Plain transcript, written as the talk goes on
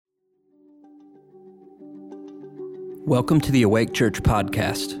Welcome to the Awake Church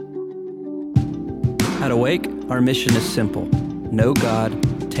podcast. At Awake, our mission is simple: know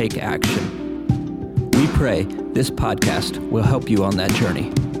God, take action. We pray this podcast will help you on that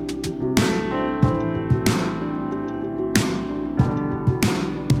journey.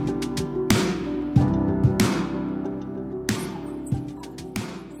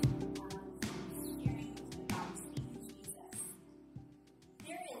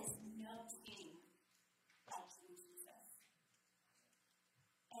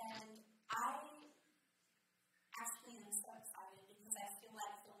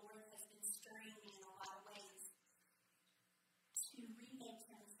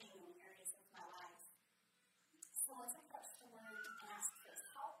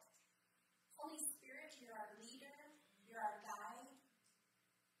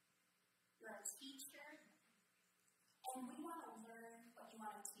 And we want to learn what you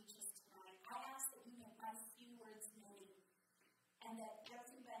want to teach us tonight. I ask that you make my few words known, and that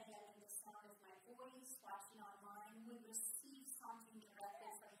everybody under the sound of my voice, watching online, would receive something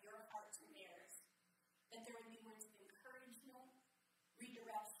directly from your heart to theirs. That there would be words of encouragement,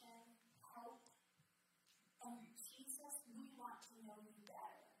 redirection, hope. And Jesus, we want to know you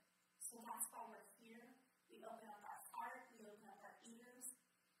better. So that's why we're here. We open up our heart, we open up our ears,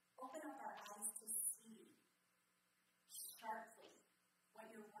 open up our eyes to see sharply what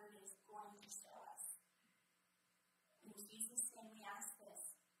your word is going to show us. In Jesus' name we ask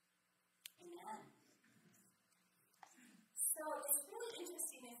this. Amen. So it's really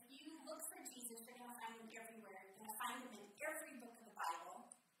interesting. If you look for Jesus, you're going to find him everywhere. You're going to find him in every book of the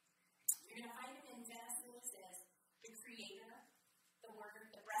Bible. You're going to find him in Genesis as the creator, the word,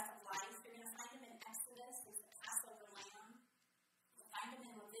 the breath of life. You're going to find him in Exodus as the Passover lamb. You'll find him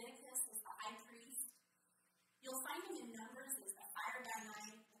in Leviticus as the high priest. You'll find him in Numbers as the fire by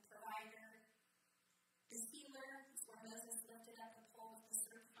night, the provider, the healer. It's where Moses lifted up the pole with the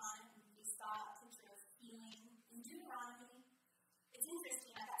serpent on it, and he saw a picture of healing. In Deuteronomy, it's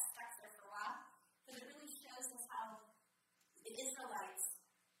interesting, I got stuck there for a while, because it really shows us how the Israelites,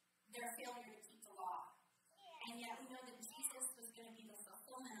 their failure to keep the law. And yet we know that Jesus was going to be the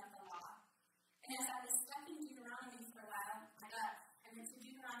fulfillment of the law. And as I was stuck in Deuteronomy for a while, I went to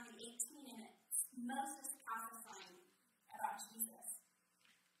Deuteronomy 18, and it's Moses prophesying about Jesus.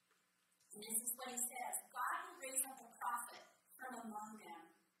 And this is what he says: God will raise up a prophet from among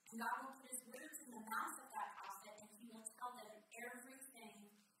them, and God will put his words in the mouth of that prophet, and he will tell them everything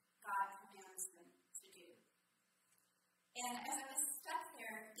God commands them to do. And as I was stuck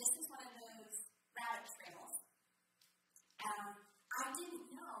there, this is one of those rabbit trails. I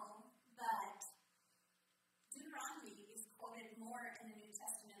didn't know, but Deuteronomy is quoted more in the New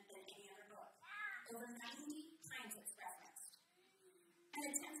Testament than any other book. Over 90 times it's referenced. And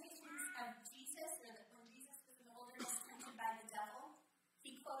the temptations of Jesus, or when Jesus was in the wilderness tempted by the devil,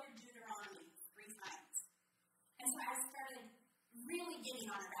 he quoted Deuteronomy 3 times. And so I started really getting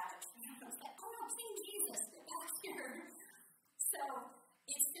on a rabbit trail. I was like, oh no, King Jesus, get back here. So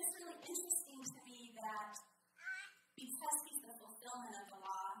it's just really interesting to me that because he's the fulfillment of the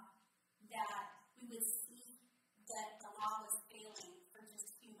law, that we would see that the law was failing for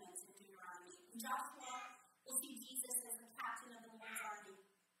just humans in Deuteronomy. In Joshua, we'll see Jesus as the captain of the Lord's army.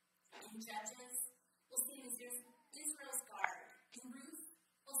 In Judges, we'll see him as Israel's guard. In Ruth,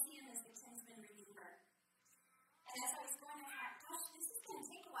 we'll see him as the kinsman redeemer. And as I was going, I thought, gosh, this is going to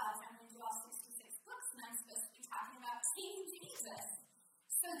take a while. I'm going to do all 66 books, and I'm supposed to be talking about King Jesus.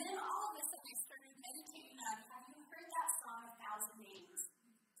 So then all of a sudden I started meditating on, have you heard that song, 1,000 Names?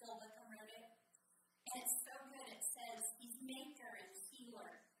 Phil Wickham wrote it. And it's so good. It says, he's maker and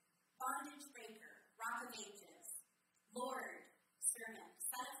healer, bondage breaker, rock of ages, Lord, servant,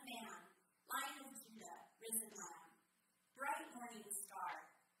 son of man, lion of Judah, risen lamb, bright morning star,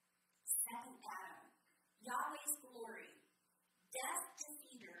 second Adam, Yahweh's glory, death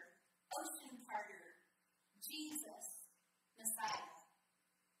defeater, ocean parter, Jesus, Messiah,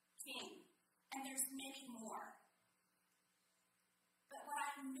 King. And there's many more. But what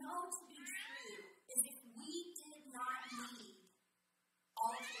I know to be true is if we did not need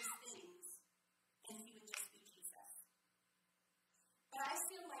all of those things, then he would just be Jesus. But I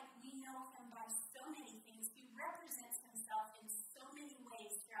feel like we know him by so many things. He represents himself in so many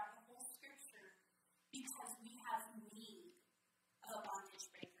ways throughout the whole scripture because we have need of a bondage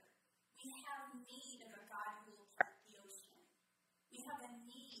breaker. We have need of a God who will part the ocean. We have a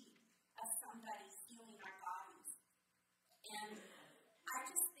need of somebody healing our bodies. And I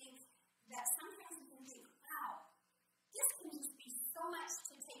just think that sometimes we can think, wow, this can just be so much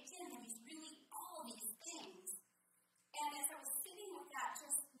to take in, and he's really all these things. And as I was sitting with that,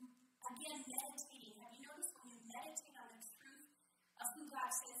 just again meditating, have you noticed when you meditate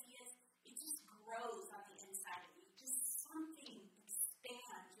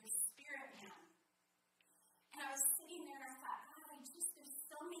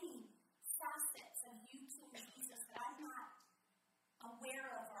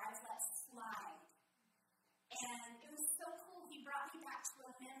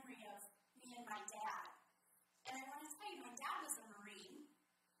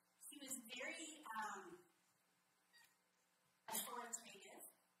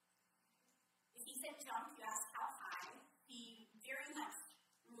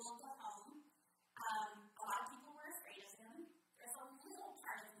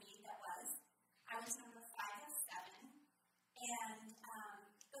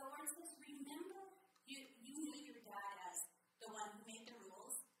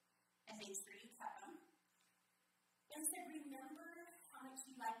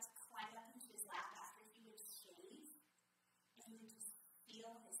you would just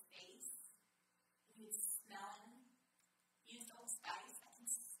feel his face. You would smell him. Used Old Spice. I can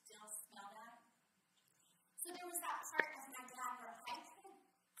still smell that. So there was that part of my dad where I could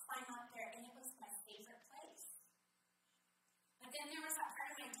climb up there, and it was my favorite place. But then there was that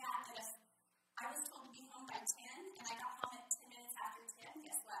part of my dad that if I was told to be home by 10, and I got home at 10 minutes after 10,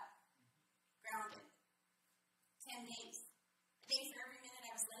 guess what? Grounded. 10 days. A day for every minute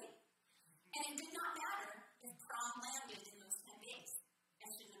I was late. And it did not matter if prom landed in those 10 days. I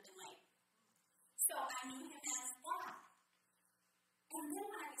shouldn't have been late. So I knew him as God. And then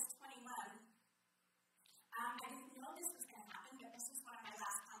when I was 21, I didn't know this was going to happen, but this was one of my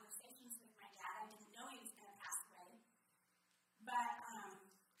last conversations with my dad. I didn't know he was going to pass away. But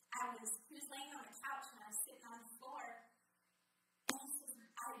he was laying on the couch, and I was sitting on the floor. And he says,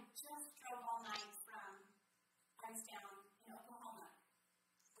 I just drove all night from, I was down in Oklahoma,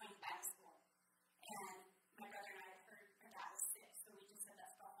 going back to school. And my brother and I had heard our dad was sick, so we just said,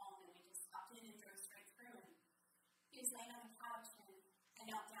 let's go home. And we just hopped in and drove straight through. And he was laying on the couch, and I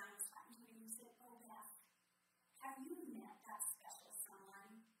knelt down and was talking to him, and he said, oh, Beth, have you met that special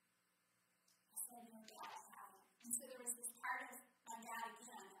someone? I said, no, Dad, I haven't. And so there was this part of my dad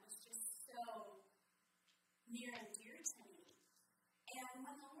again that was just so near and dear to me. And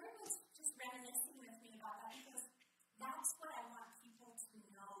when the Lord was just reminiscing with me about that, he goes, that's what I want people to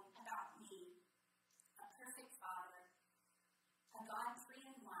know about me. A perfect Father, a God three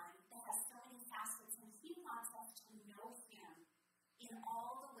in one that has so many facets, and he wants us to know him in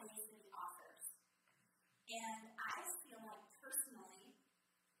all the ways that he offers. And I feel like personally,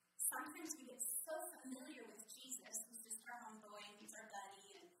 sometimes we get so familiar with Jesus, who's just our homeboy, and he's our buddy,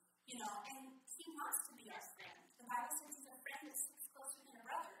 and he wants to be our friend. The Bible says he's a friend that sticks closer than a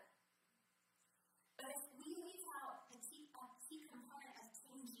brother. But if we leave out a key component of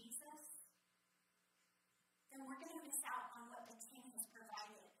King Jesus, then we're going to miss out on what the King has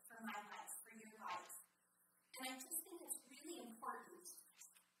provided for my life, for your life. And I just think it's really important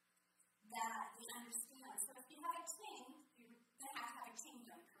that we understand. So if you have a king, you're going to have a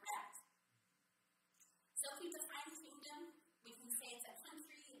kingdom, correct? So if we define kingdom, we can say it's a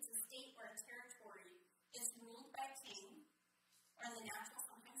country, it's a state, or a territory. It's ruled by a king, or in the natural,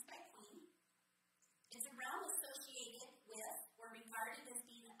 sometimes by a queen. It's a realm associated with or regarded as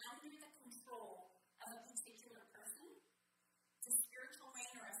being under the control of a particular person. It's a spiritual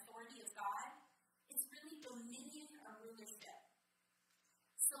reign or authority of God. It's really dominion or rulership.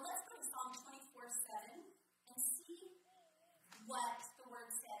 So let's go to Psalm 24:7 and see what the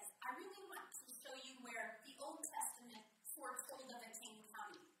word says. I really want to show you where the Old Testament foretold of a king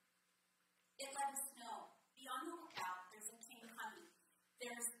coming. It let us know. Be on the lookout, there's a king coming.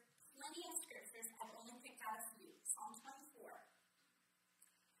 There's plenty of scriptures. I've only picked out a few. Psalm 24.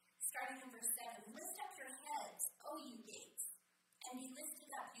 Starting in verse 7. Lift up your heads, O you gates, and be lifted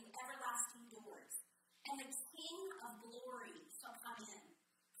up, you everlasting doors, and the King of glory shall come in.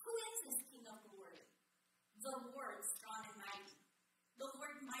 Who is this King of glory? The Lord strong and mighty, the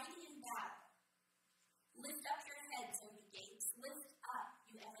Lord mighty in battle. Lift up your heads, O you gates, lift up,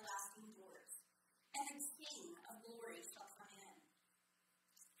 you everlasting doors, and the King of glory shall come in.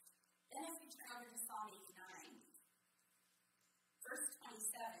 Then if we turn over to Psalm 89, verse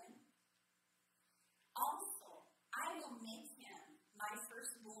 27, also I will make him my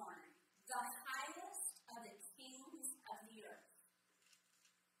firstborn, the highest of the kings of the earth.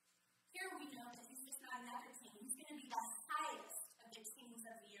 Here we know that he's just not another king. He's going to be the highest of the kings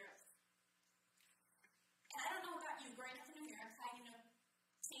of the earth. And I don't know about you, growing up in America,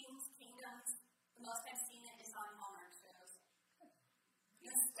 kings, kingdoms, the most I've seen it is on Hallmark shows.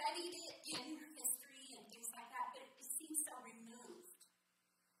 Studied it in history and things like that, but it seems so removed.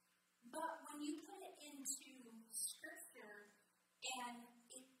 But when you put it into Scripture, and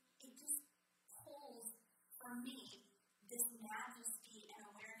it just pulls, for me, this majesty and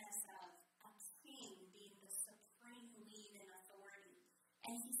awareness of a king being the supreme lead and authority.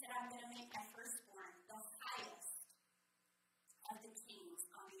 And he said, I'm going to make my firstborn the highest of the kings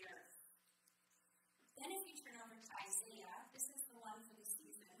on the earth. Then if you turn over to Isaiah, this is the one for the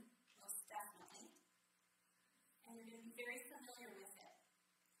season, most definitely. And you're going to be very familiar with it.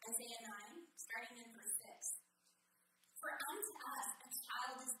 Isaiah 9, starting in verse 6. For unto us a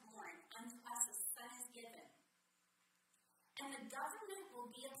child is born, unto us a son is given. And the government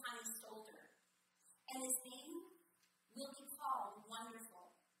will be upon his shoulder, and his name will be called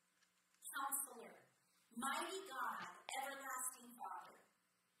Wonderful, Counselor, Mighty God, Everlasting Father,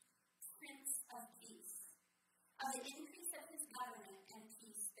 Prince of Peace. Of the increase of his government and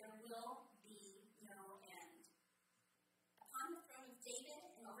peace there will be no end. Upon the throne of David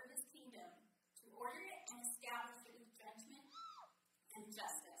and over his kingdom, to order it and establish it with judgment and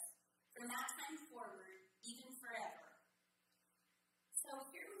justice, from that time forward, even forever. So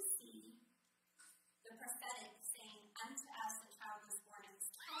here we see the prophetic saying, unto us a child was born, and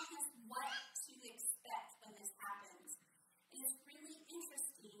it's telling us what to expect when this happens. And it's really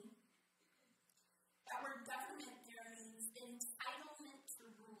interesting that word government there means entitlement to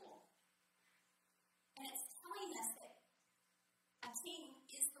rule. And it's telling us that a king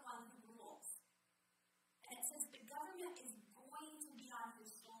is the one who rules. And it says the government is going to be on his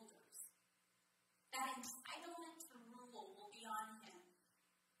shoulders. That entitlement to rule will be on him.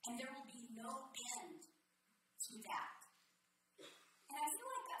 And there will be no end to that. And I feel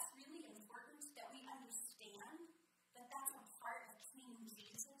like that's really important that we understand that that's a part of King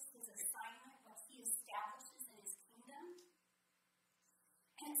Jesus, his assignment, what he establishes in his kingdom.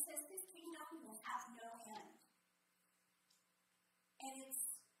 And it says his kingdom will have no end. And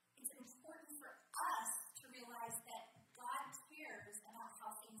it's important for us to realize that God cares about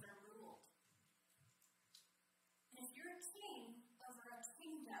how things are ruled. And if you're a king over a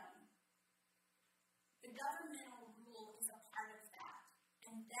kingdom, the governmental rule is a part of that.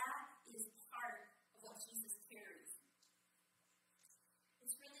 And that is part of what Jesus carries.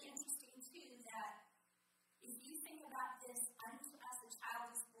 It's really interesting, too, that if you think about this, unto us a child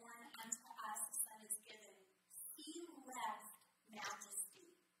is born, unto us a son is given, he left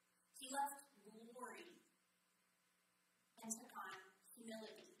majesty. He left glory and took on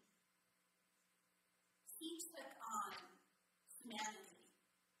humility. He took on humanity.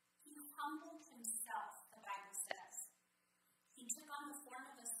 He humbled himself, the Bible says. He took on the form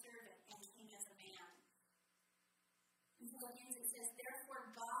of a servant and came as a man. In Philippians it says,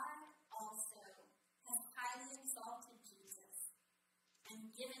 therefore God also has highly exalted Jesus and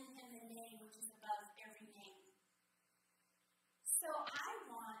given him the name which is above every name. So I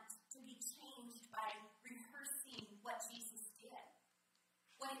want to be changed by rehearsing what Jesus did.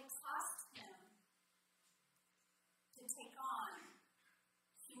 What it cost him to take on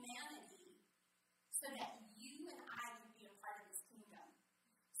humanity so that you and I would be a part of his kingdom.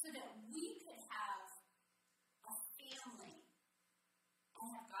 So that we could have a family and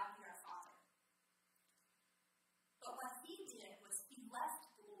have God be our Father. But what he did was he left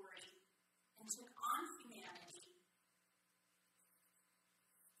glory and took on humanity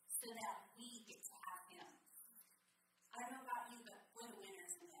so that we get to have him. I don't know about you, but we're the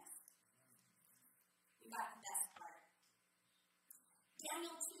winners in this. We got the best part.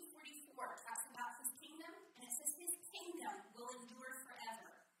 Daniel 2:44 talks about his kingdom, and it says his kingdom will endure forever.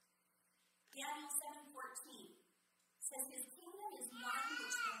 Daniel 7:14 says his kingdom is one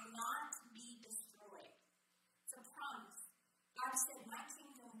which will not be destroyed. It's a promise. God said, my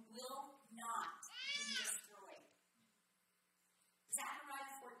kingdom will not be destroyed.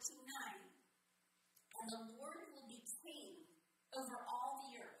 Zechariah 14:9, and the Lord will be king over all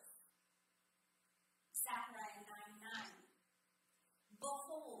the earth. Zechariah 9:9,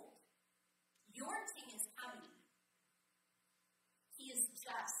 behold, your king is coming. He is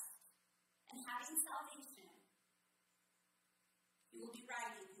just and having salvation. He will be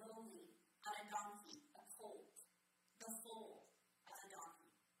riding lowly on a donkey, a colt, the foal of a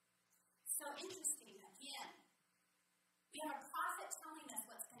donkey. So interesting, again. We have a prophet telling us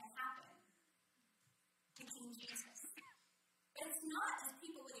what's going to happen to King Jesus. But it's not as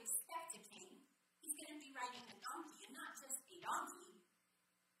people would expect a king. He's going to be riding a donkey, and not just a donkey,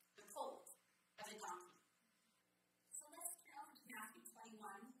 the colt of a donkey. So let's turn over to Matthew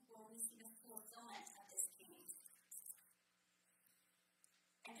 21, where we see the fulfillment of this king.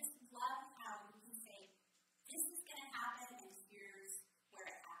 I just love how we can say, this is going to happen, and here's where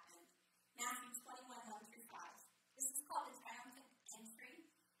it happened. Matthew 21:1-5. This is called the triumphant entry,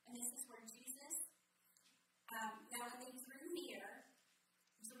 and this is where Jesus, now when they drew near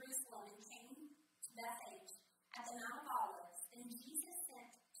Jerusalem and came to Bethphage at the Mount of Olives, then Jesus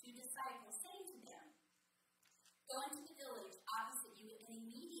sent 2 disciples, saying to them, go into the village opposite you, and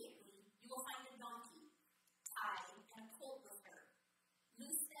immediately you will find a donkey tied and a colt with her.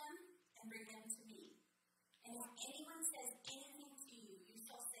 Loose them and bring them to me. And if anyone says anything to you, you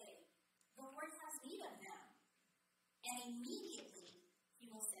shall say, the Lord has need of them. And immediately he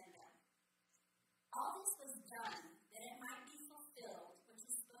will send them. All this was done that it might be fulfilled, which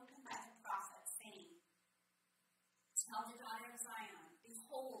is spoken by the prophet, saying, tell the daughter of Zion,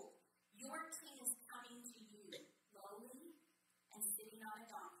 behold, your king is coming to you, lowly and sitting on a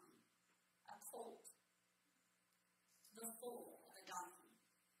donkey, a colt, the foal of a donkey.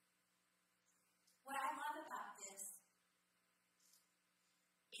 What I love about this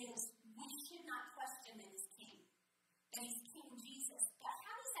is we should not question that he's king. That he's King Jesus. But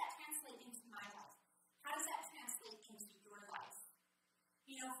how does that translate into my life? How does that translate into your life?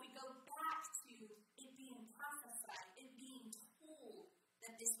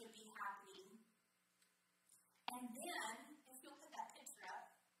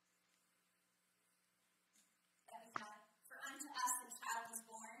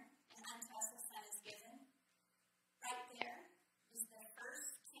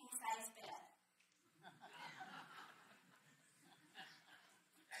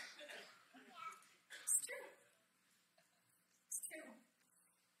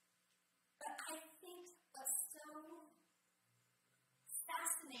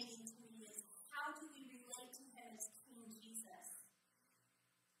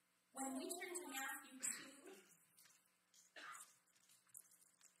 When we turn to Matthew 2,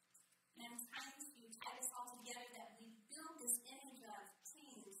 and I'm trying to tie this all together, that we build this image of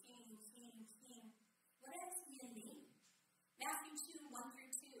king. What does it mean? Matthew 2, 1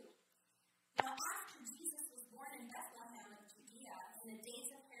 through 2. Now, after Jesus was born in Bethlehem of Judea, in the days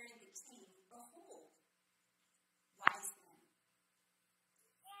of Herod the king, behold, wise men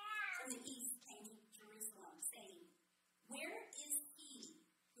from the east came to Jerusalem, saying, Where is he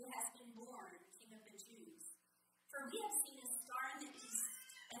who has been born King of the Jews? For we have seen his star in the east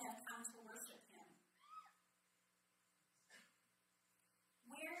and have come to worship him.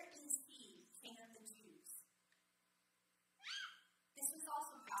 Where is he, King of the Jews? This was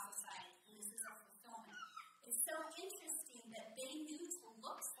also prophesied, and this is a fulfillment. It's so interesting that they knew to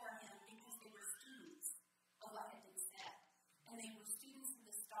look for him because they were students of what had been said. And they were students of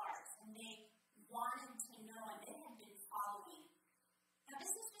the stars, and they wanted to know, and they had been following. Now,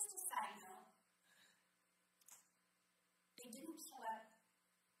 this is just a side note. They didn't show up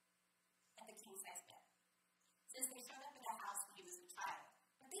at the king-size bed. It says they showed up at a house when he was a child.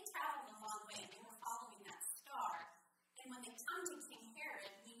 But they traveled a long way, and they were following that star. And when they come to King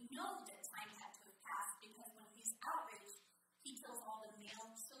Herod, we know that time had to have passed, because when he's outraged, he kills all the male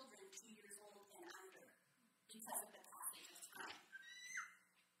children 2 years old and under because of the passage of time.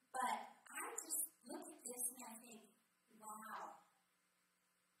 But I just look at this and I think, wow,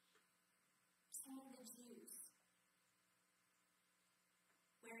 King of the Jews,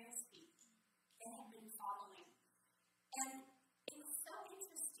 where is he? They had been following. And it was so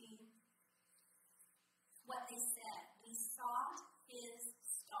interesting what they said. We saw his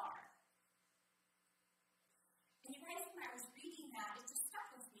star. And you guys, when I was reading that, it just stuck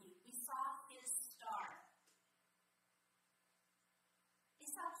with me. We saw his star. They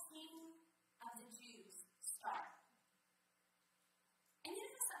saw King of the Jews star. And you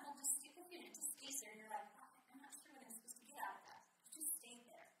know something will just stick with you, and it just stays there, and you're like, I'm not sure what I'm supposed to get out of that. It just stayed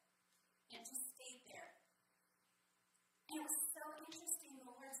there. And it just stayed there. And it was so interesting. The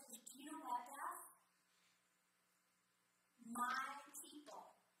Lord says, do you know what, Beth? My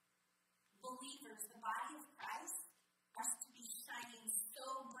people, believers, the body of Christ, are to be shining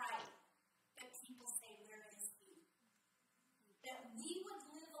so bright that people say, where is he? That we would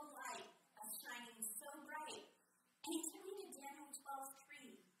live a light of shining so bright. And he took me to Daniel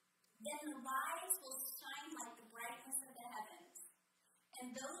 12:3. Then the rise will shine like the brightness of the heavens, and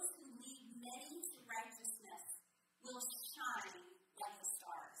those who lead many to righteousness will shine like the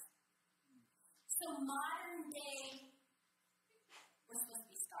stars. So modern day, we're supposed to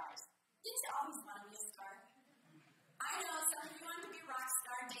be stars. Didn't you always want to be a star? I know some of you want to be a rock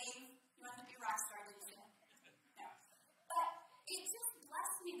star, Dave. You want to be a rock star, didn't you? No. But it just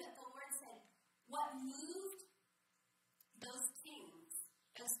blessed me that the Lord said, what moved those kings,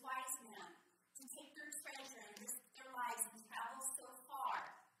 those wise men, to take their treasure and risk their lives and travel so far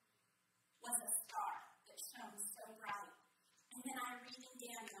was a star that shone so bright. And then I read in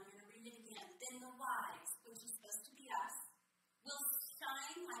Daniel, I'm going to read it again. Then the wise, which is supposed to be us, will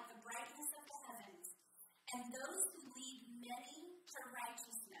shine like the brightness of the heavens, and those who lead many to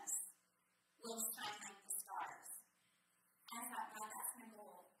righteousness will shine like the stars. And I thought, God, that's my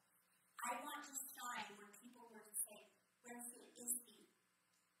goal. I want to shine where people were to say, where is he?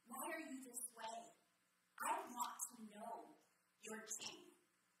 Why are you this way? I want to know your king.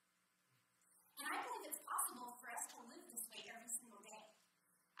 And I believe it's possible for us to live this way every single day.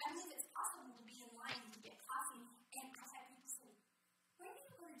 I believe it's possible to be in line to get coffee, and I've had people say, where do you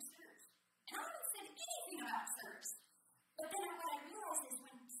go to church? And I haven't said anything about church. But then what I realize is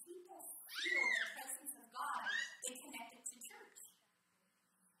when people feel the presence of God, they connect it to church.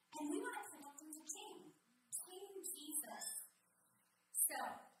 And we want to connect them to King Jesus. So,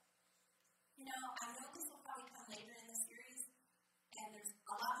 I know this will probably come later in the series, and there's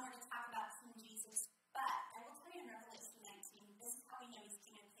a lot more to talk about King Jesus, but I will tell you in Revelation 19, this is how we know he's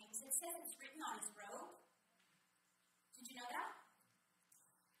King of Kings. It says it's written on his robe. Did you know that?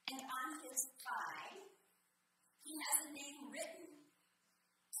 And on his thigh, he has a name written,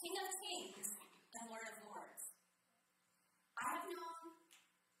 King of Kings and Lord of Lords. I have known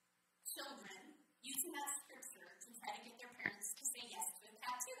children using that scripture to try to get their parents to say yes to a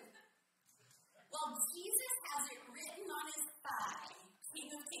tattoo. Well, Jesus has it written on his thigh, King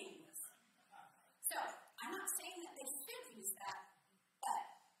of Kings. So, I'm not saying that they should use that, but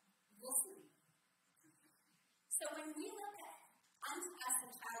we'll see. So when we look at unto us a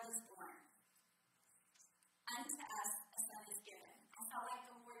child is born, unto us a son is given, I felt like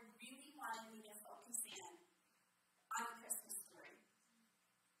the Lord really wanted me to focus in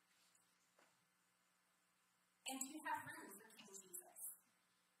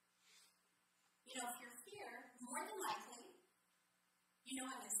If you're here, more than likely, you know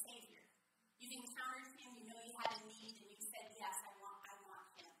him as Savior. You've encountered him, you know you had a need, and you said, yes, I want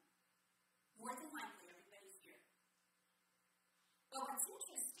him. More than likely, everybody's here. But what's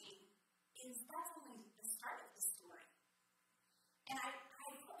interesting is that's only the start of the story. And I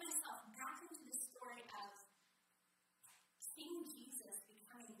put myself back into the story of seeing Jesus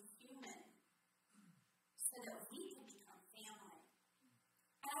becoming human so that we could become family.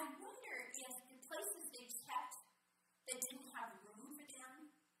 And I wonder if the places they kept that didn't have room for them,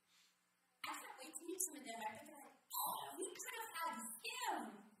 I can't wait to meet some of them. I bet they're like, oh, we could have had him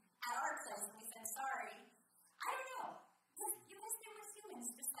at our place. And we said, sorry. I don't know. Because they were humans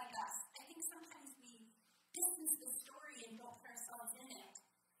just like us. I think sometimes we distance the story and don't put ourselves in it.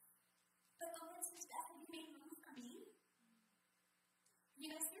 But the Lord says, Beth, have you made room for me?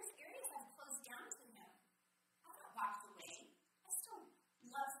 There's areas I've closed down to him. I've not walked away. I still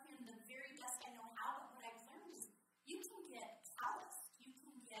love him the very best I know how, but what I've learned is you can get calloused. You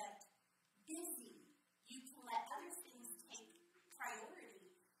can get busy. You can let other things take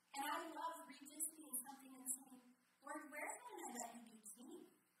priority. And I love revisiting something and saying, Lord, where can I let you be king?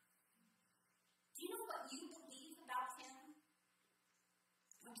 Do you know what you believe about him?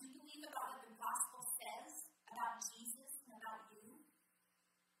 What you believe about what the gospel says about Jesus and about you?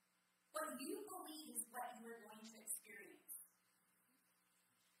 What you believe is what you are going to experience.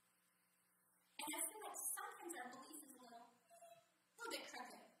 And I feel like sometimes our belief is a little bit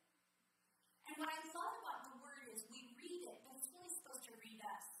crooked. And what I love about the word is we read it, but it's really supposed to read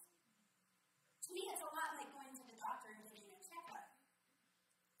us. To me, it's a lot like going to the doctor and getting a checkup.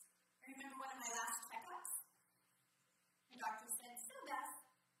 I remember one of my last checkups. The doctor said, so Beth,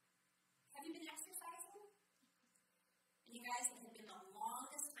 have you been exercising? And you guys, it had been the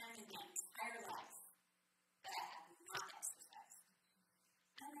longest time in my entire life that I had not exercised.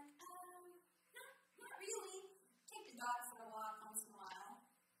 And I'm like, not really. Take the dog for a walk once in a while.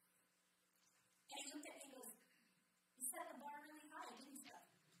 And he looked at me and goes, you set the bar really high, didn't you?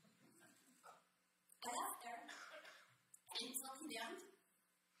 I left there. I didn't feel condemned.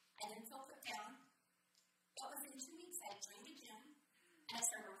 I didn't feel put down. But within 2 weeks, I joined the gym and I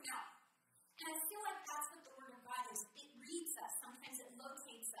started working out. And I feel like that's what the Word of God is. It reads us. Sometimes it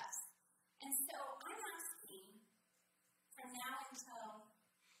locates us. And so I'm asking, from now until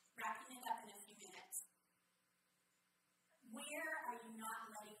wrapping it up in a few minutes, where are you not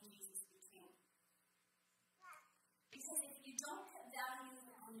letting Jesus be king? Because if you don't put value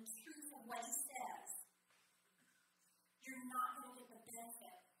on the truth of what he says, you're not going to get the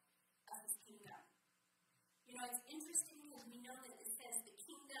benefit of his kingdom. It's interesting because we know that it says the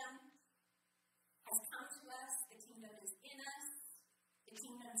kingdom has come to us, the kingdom is in us, the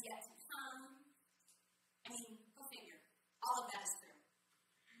kingdom is yet to come. Go figure. All of that is true.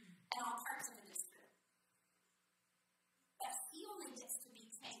 And all parts of it is true. But he only gets to be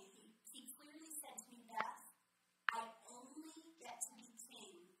king. He clearly said to me, Beth, I only get to be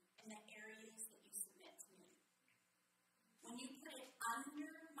king in the areas that you submit to me. When you put it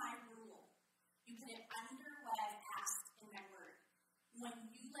under my rule, you put it under what I've asked in my word. When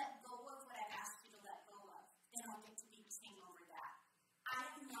you let go of what I've asked you to let go of, then I'll get to be king over that. I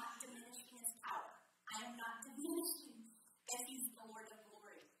am not diminishing his power. I am not diminishing that he's the Lord of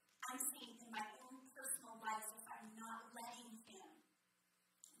glory. I'm saying in my own personal life, if I'm not letting him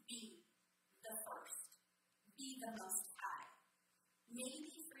be the first, be the most high.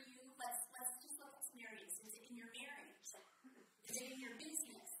 Maybe for you, let's just look at some areas. Is it in your marriage? Is it in your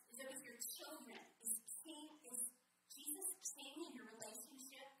business? Is it with your children? Is Jesus king in your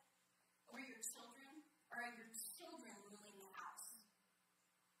relationship over your children? Or are your children ruling the house?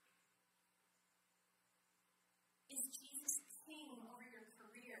 Is Jesus king over your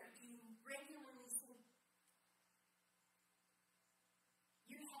career? Do you regularly say,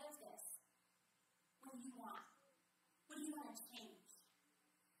 you're ahead of this? What do you want? What do you want to change?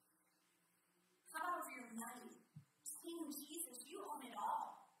 How about over your money? King Jesus, you own it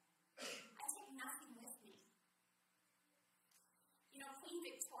all. I take nothing with me. Queen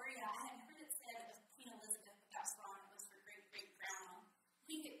Victoria, I had heard it said of Queen Elizabeth, but that's wrong. It was her great-great-grandma.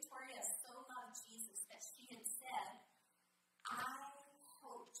 Queen Victoria so loved Jesus that she had said, I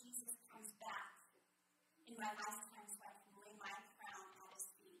hope Jesus comes back in my lifetime so I can lay my crown at his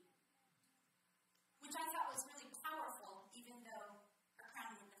feet. Which I thought was really powerful, even though her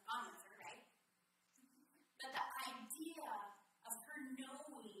crown wouldn't have gone with her, right? But the idea of her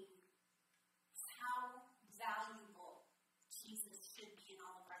knowing how valuable Jesus should be in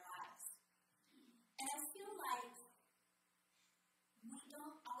all of our lives. And I feel like we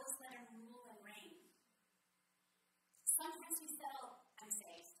don't always let him rule and reign. Sometimes we settle, I'm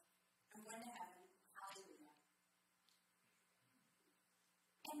saved, I'm going to heaven,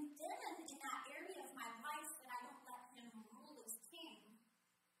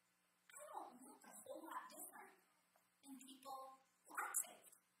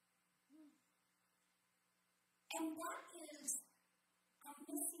 that is, I'm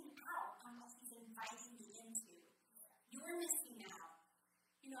missing out on what he's inviting me into. You're missing out.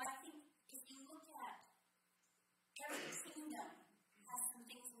 I think if you look at every kingdom has some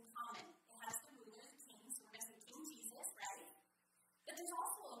things in common. It has the ruler, the king, so we're missing King Jesus, right? But there's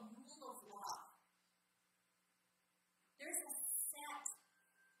also a rule of law. There's a set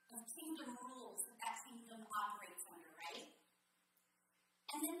of kingdom rules that kingdom operates under, right?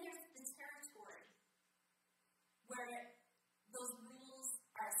 And then there's the territory where those rules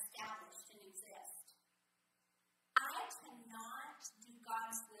are established and exist. I cannot do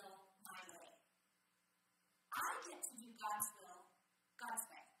God's will my way. I get to do God's will God's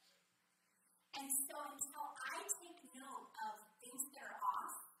way. And so until I take note of things that are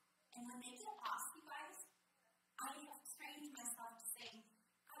off, and when they get off, you guys, I have trained myself to say,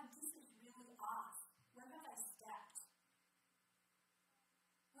 God, this is really off. Where have I stepped?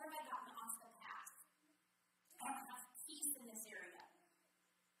 Where have I gotten off the path? I don't have peace in this area.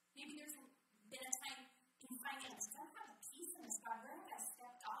 Maybe there's been a time in finance, I don't have peace in this, God. Where have I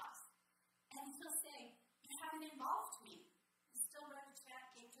stepped off? And he'll say, you haven't involved me. I still wrote a check,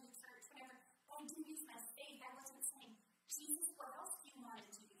 gave to the church, whatever. But I didn't use my faith. I wasn't saying, Jesus, what else do you want to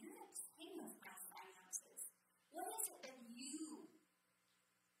do? You're the king of my finances. What is it that you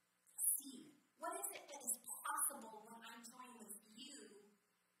see? What is it that is possible when I join with you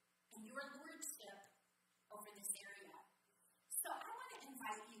and your lordship over this area? So I want to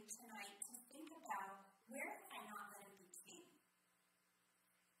invite you tonight to think about, where have I not let him be king?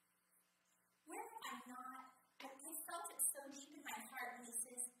 Where have I not? I felt it so deep in my heart when he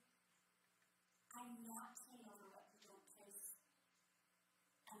says, I'm not king over what you don't place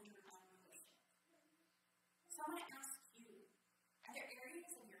under my rulership. So I want to ask you, are there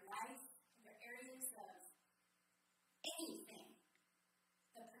areas of your life, are there areas of anything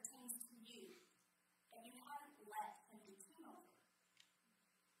that pertains to you that you haven't let him be king over?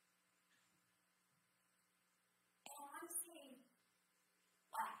 And I want to say,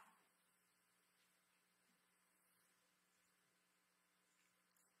 why?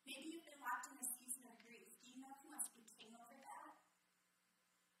 Maybe you've been locked in a season of grief. Do you know who must be king over that?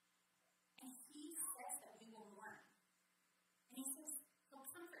 And he says that we will mourn. And he says he'll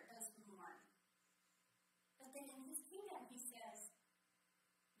comfort those who mourn. But then in his kingdom, he says,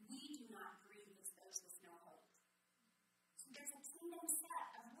 we do not grieve as those with no hope. So there's a kingdom set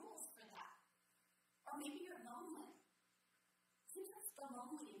of rules for that. Or maybe you're lonely. Sometimes the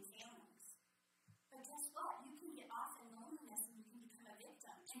lonely in families. But guess what? You can get off in loneliness and you can become a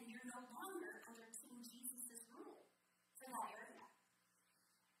victim. And you're no longer under King Jesus' rule for that area.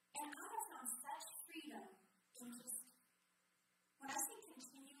 And I have found such freedom in just, when I say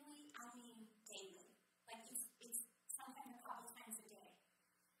continually, I mean daily. Like it's sometimes a couple times a day.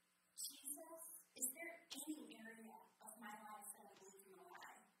 Jesus, is there any area of my life that I'm leaving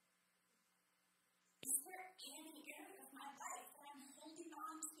alive? Is there any area of my life that I'm holding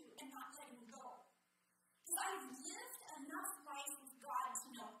on to and not letting go? Because I've lived enough life with God to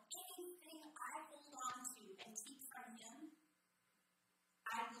know anything I hold on to and keep from him,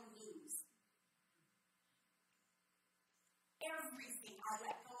 I will lose. Everything I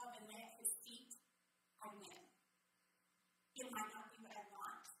let go of and lay at his feet, I win. It might not be what I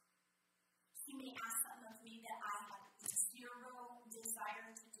want. He may ask something of me that I have zero desire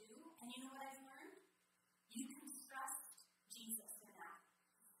to do. And you know what I've learned? You can trust Jesus in that.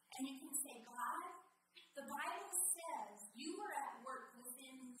 And you can say, God, the Bible says you are at work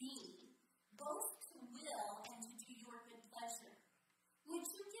within me, both to will and to do your good pleasure. Would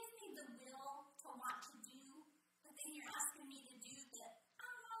you give me the will to want to do the thing you're asking me to do that I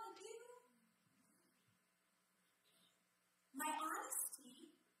don't want to do? My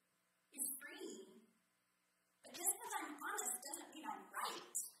honesty is freeing, but just because I'm honest doesn't mean I'm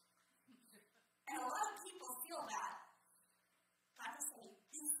right. And a lot of people feel that. God will say,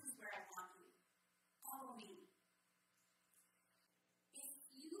 this is where I want you. Follow me. If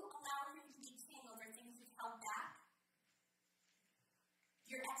you allow him to be king over things you've held back,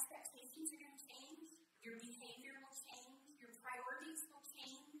 your expectations are going to change, your behavior will change,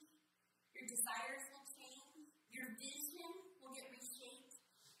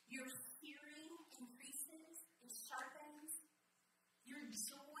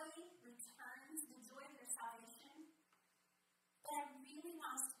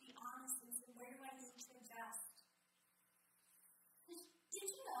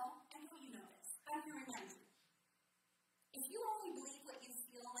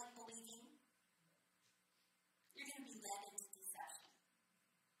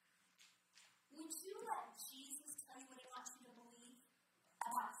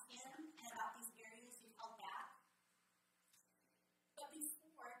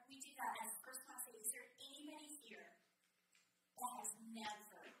 that has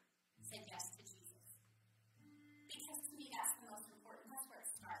never said yes to Jesus? Because to me, that's the most important. That's where it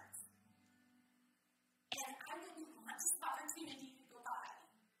starts. And I wouldn't want this opportunity to go by.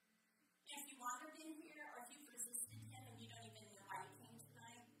 If you wandered in here or if you've resisted him and you don't even know why you came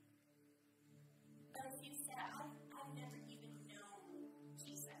tonight. But if you said, I've never even known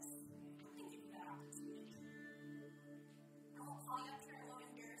Jesus, I'm going to give you that opportunity. I won't call you up here, I won't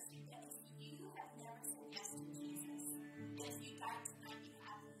embarrass you, but if you have never said yes to Jesus, and if you died tonight, you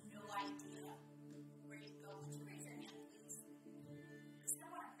have no idea where you go. Would you raise your hand, please? Because I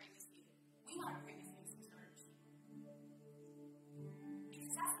want to pray with you. We want to pray with you as a church.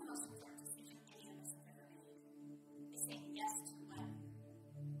 Because that's the most important decision any of us have ever made. Is saying yes to what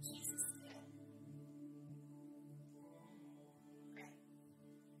Jesus did. Right?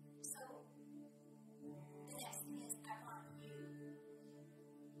 So, the next thing is I want you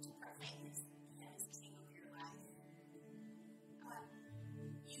to proclaim him as king of your life. I want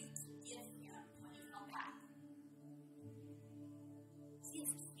you to give him what you come back. He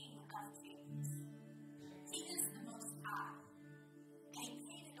is King of Kings. He is the Most High. And he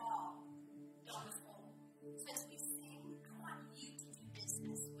paid it all on his own. So as we sing, I want you to do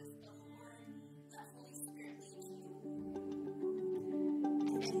business with the Lord. Let Holy Spirit lead you.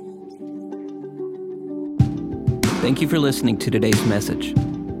 And then we'll get to the Thank you for listening to today's message.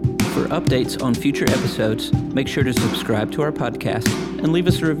 For updates on future episodes, make sure to subscribe to our podcast and leave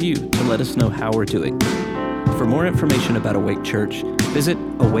us a review to let us know how we're doing. For more information about Awake Church, visit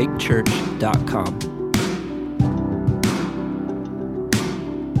awakechurch.com.